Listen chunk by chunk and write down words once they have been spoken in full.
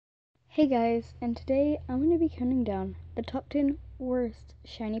Hey guys, and today I'm going to be counting down the top 10 worst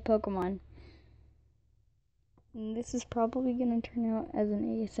shiny Pokemon. And this is probably going to turn out as an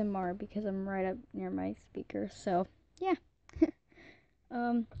ASMR because I'm right up near my speaker, so yeah.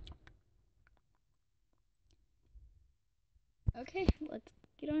 Okay, let's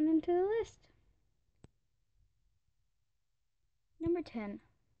get on into the list. Number 10,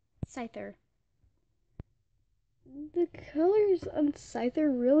 Scyther. The colors on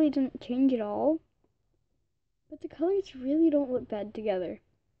Scyther really didn't change at all, but the colors really don't look bad together.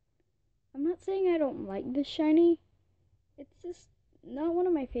 I'm not saying I don't like this shiny, it's just not one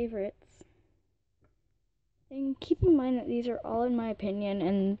of my favorites. And keep in mind that these are all in my opinion,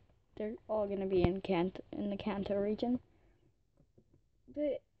 and they're all gonna be in the Kanto region.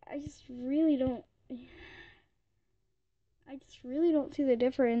 But I just really don't see the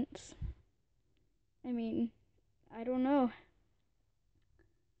difference. I mean, I don't know.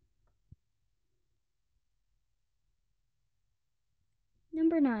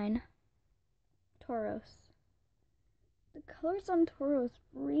 Number 9, Tauros. The colors on Tauros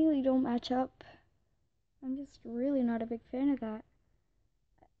really don't match up. I'm just really not a big fan of that.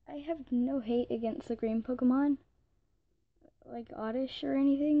 I have no hate against the green Pokemon, like Oddish or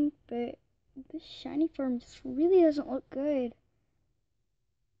anything, but this shiny form just really doesn't look good.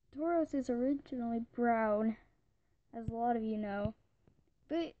 Tauros is originally brown, as a lot of you know,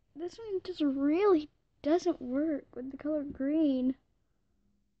 but this one just really doesn't work with the color green.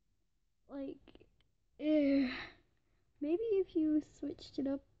 Like, maybe if you switched it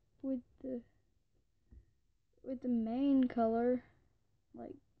up with the main color,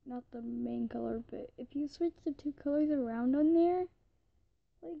 like not the main color, but if you switch the two colors around on there,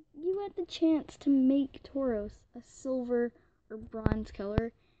 like you had the chance to make Tauros a silver or bronze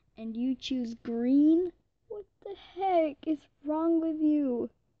color, and you choose green? What the heck is wrong with you?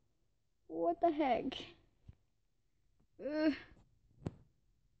 What the heck? Ugh.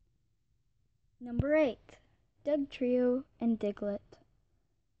 Number 8, Dugtrio and Diglett.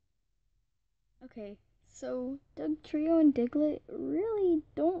 Okay, so Dugtrio and Diglett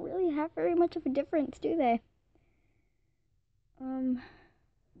don't really have very much of a difference, do they?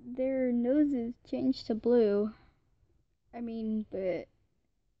 Their noses changed to blue. But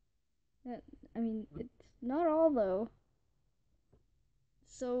it's not all though.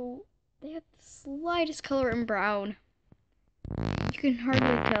 So they have the slightest color in brown. You can hardly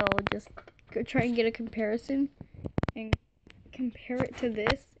tell. Just go try and get a comparison and compare it to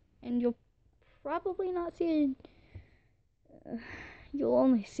this, and you'll probably not see it. You'll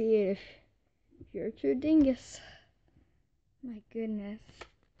only see it if you're a true dingus. My goodness.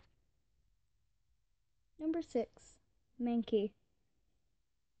 Number 6, Mankey.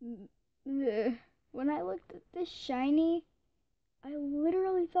 When I looked at this shiny, I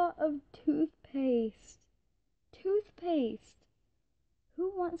literally thought of toothpaste. Toothpaste.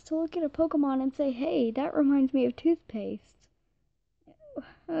 Who wants to look at a Pokemon and say, hey, that reminds me of toothpaste?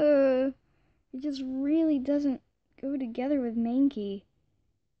 It just really doesn't go together with Mankey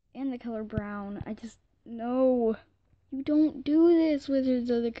and the color brown. No. You don't do this, Wizards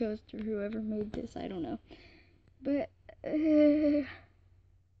of the Coast, or whoever made this, I don't know. But, it's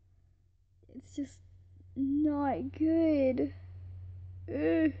just not good.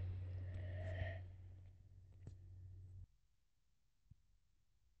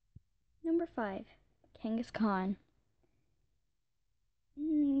 Number 5, Kangaskhan.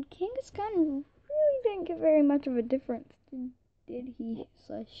 Kangaskhan really didn't get very much of a difference, did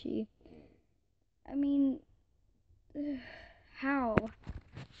he/she? I mean, how?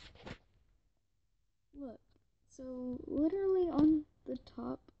 Look, so literally on the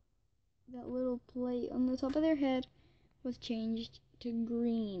top, that little plate on the top of their head was changed to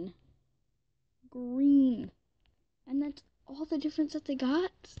green. Green. And that's all the difference that they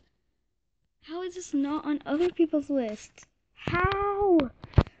got? How is this not on other people's list? How?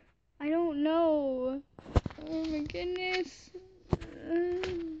 I don't know. Oh my goodness.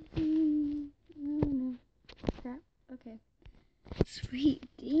 Crap. Okay. Sweet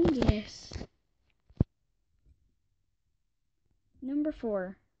dingus. Number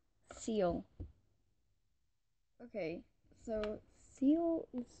 4, Seal. Okay, so Seal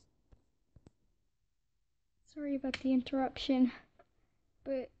is... Sorry about the interruption,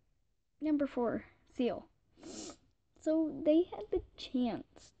 but number 4, Seal. So they had the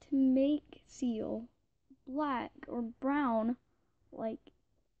chance to make Seal black or brown, like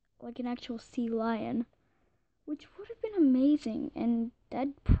an actual sea lion, which would have been amazing, and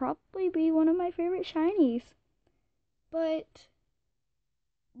that'd probably be one of my favorite shinies. But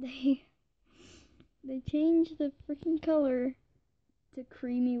they changed the freaking color to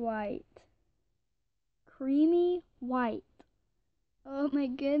creamy white. Creamy white. Oh my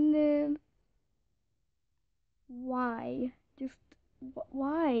goodness. Why? Just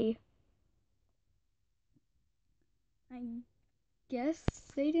why? I guess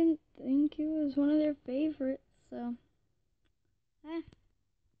they didn't think it was one of their favorites, so.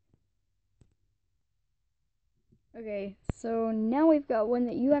 Okay, so now we've got one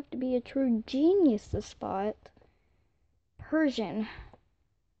that you have to be a true genius to spot. Persian.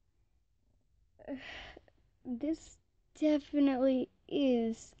 This definitely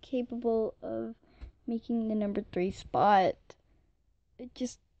is capable of making the number 3 spot. It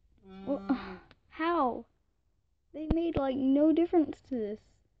just... Well, how? They made, like, no difference to this.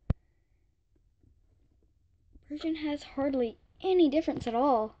 Persian has hardly any difference at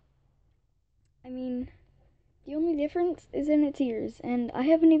all. I mean, the only difference is in its ears, and I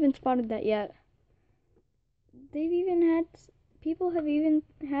haven't even spotted that yet. People have even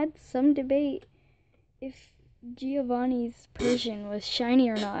had some debate if Giovanni's Persian was shiny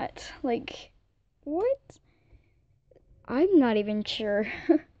or not. Like, what? I'm not even sure.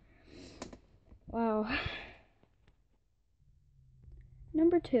 Wow.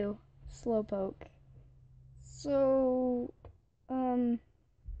 Number 2, Slowpoke. So,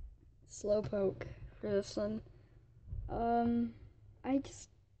 Slowpoke for this one. I just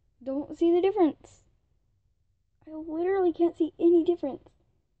don't see the difference. I literally can't see any difference.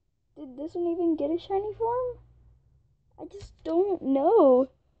 Did this one even get a shiny form? I just don't know.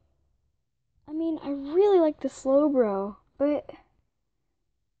 I mean, I really like the Slowbro, but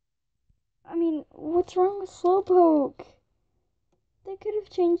I mean, what's wrong with Slowpoke? They could have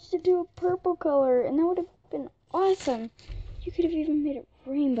changed it to a purple color, and that would have been awesome. You could have even made it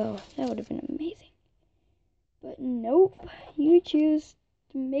rainbow. That would have been amazing. But nope, you choose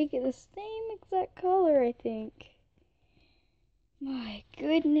to make it the same exact color, I think. My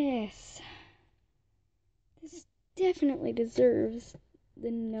goodness. This definitely deserves the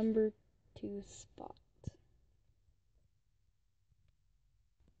number 2 spot.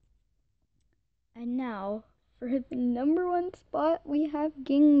 And now, for the number 1 spot, we have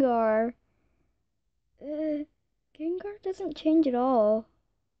Gengar. Gengar doesn't change at all.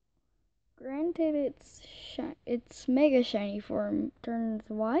 Granted, its mega shiny form turns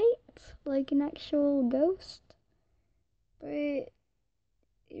white, like an actual ghost, but it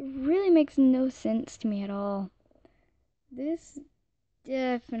really makes no sense to me at all. This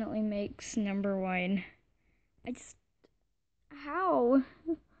definitely makes number 1. How?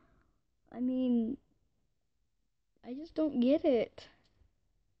 I mean, I just don't get it.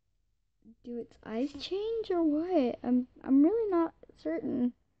 Do its eyes change or what? I'm really not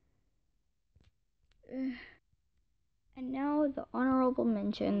certain. And now the honorable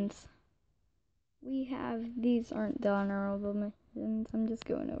mentions. These aren't the honorable mentions, I'm just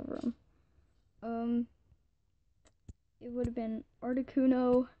going over them. It would have been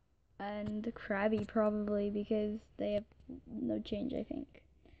Articuno and Krabby probably, because they have no change, I think.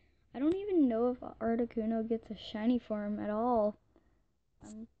 I don't even know if Articuno gets a shiny form at all.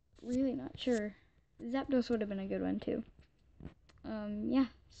 I'm really not sure. Zapdos would have been a good one too. Yeah,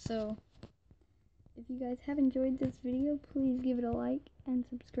 so if you guys have enjoyed this video, please give it a like and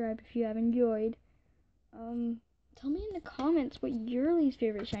subscribe if you have enjoyed. Tell me in the comments what your least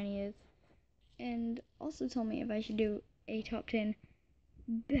favorite shiny is. And also tell me if I should do a top 10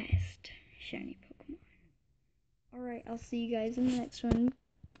 best shiny Pokemon. Alright, I'll see you guys in the next one.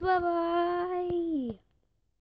 Bye-bye!